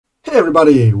Hey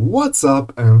everybody, what's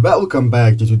up and welcome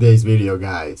back to today's video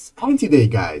guys. And today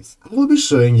guys, I will be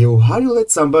showing you how you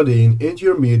let somebody into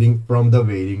your meeting from the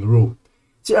waiting room.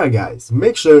 So yeah guys,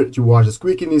 make sure to watch this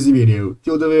quick and easy video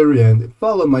till the very end and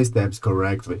follow my steps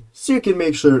correctly, so you can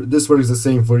make sure this works the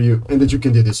same for you and that you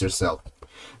can do this yourself.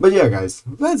 But yeah guys,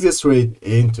 let's get straight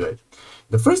into it.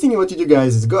 The first thing you want to do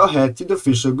guys is go ahead to the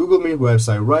official Google Meet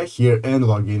website right here and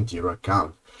log into your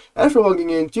account. After logging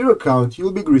into your account, you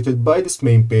will be greeted by this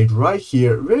main page right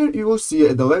here, where you will see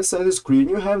at the left side of the screen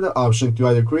you have the option to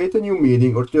either create a new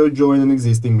meeting or to join an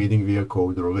existing meeting via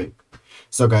code or link.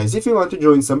 So guys, if you want to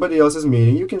join somebody else's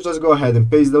meeting, you can just go ahead and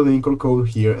paste the link or code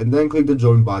here and then click the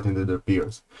join button that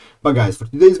appears. But guys, for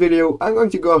today's video, I'm going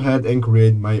to go ahead and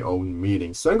create my own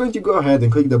meeting. So I'm going to go ahead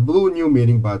and click the blue new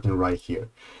meeting button right here.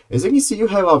 As you can see, you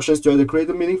have options to either create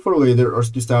a meeting for later or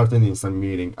to start an instant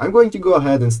meeting. I'm going to go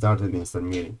ahead and start an instant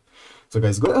meeting. So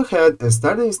guys, go ahead and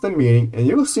start the instant meeting, and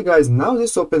you will see guys, now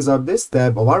this opens up this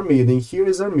tab of our meeting. Here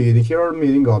is our meeting, here are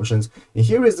meeting options, and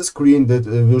here is the screen that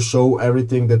will show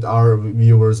everything that our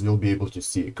viewers will be able to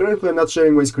see. Currently I'm not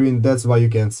sharing my screen, that's why you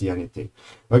can't see anything.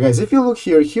 But guys, if you look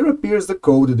here, here appears the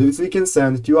code that we can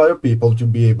send to other people to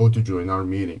be able to join our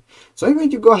meeting. So I'm going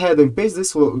to go ahead and paste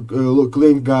this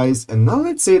link guys, and now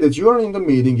let's say that you are in the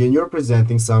meeting and you're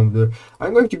presenting somewhere.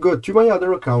 I'm going to go to my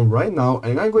other account right now,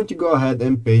 and I'm going to go ahead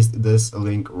and paste this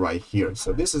link right here.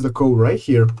 So this is the code right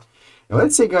here. And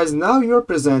let's say guys, now you're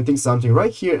presenting something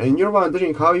right here and you're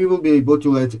wondering how you will be able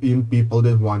to let in people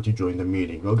that want to join the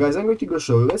meeting. Well guys, I'm going to go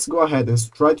show you. Let's go ahead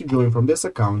and try to join from this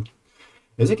account.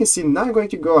 As you can see, now I'm going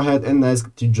to go ahead and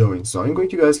ask to join. So I'm going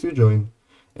to ask to join.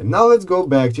 And now let's go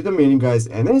back to the meeting guys,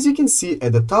 and as you can see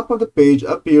at the top of the page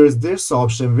appears this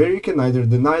option where you can either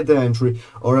deny the entry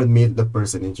or admit the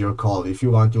person into your call if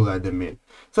you want to let them in.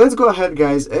 So let's go ahead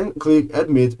guys and click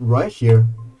admit right here.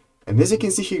 And as you can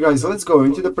see here guys, let's go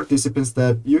into the participants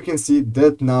tab. You can see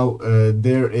that now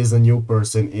there is a new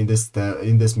person in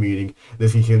this meeting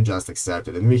that we have just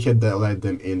accepted, and we can let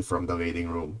them in from the waiting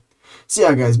room. So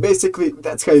yeah guys, basically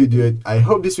that's how you do it. I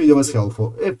hope this video was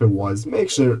helpful. If it was, make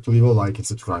sure to leave a like and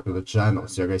subscribe to the channel.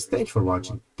 So yeah guys, thanks for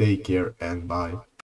watching, take care and bye.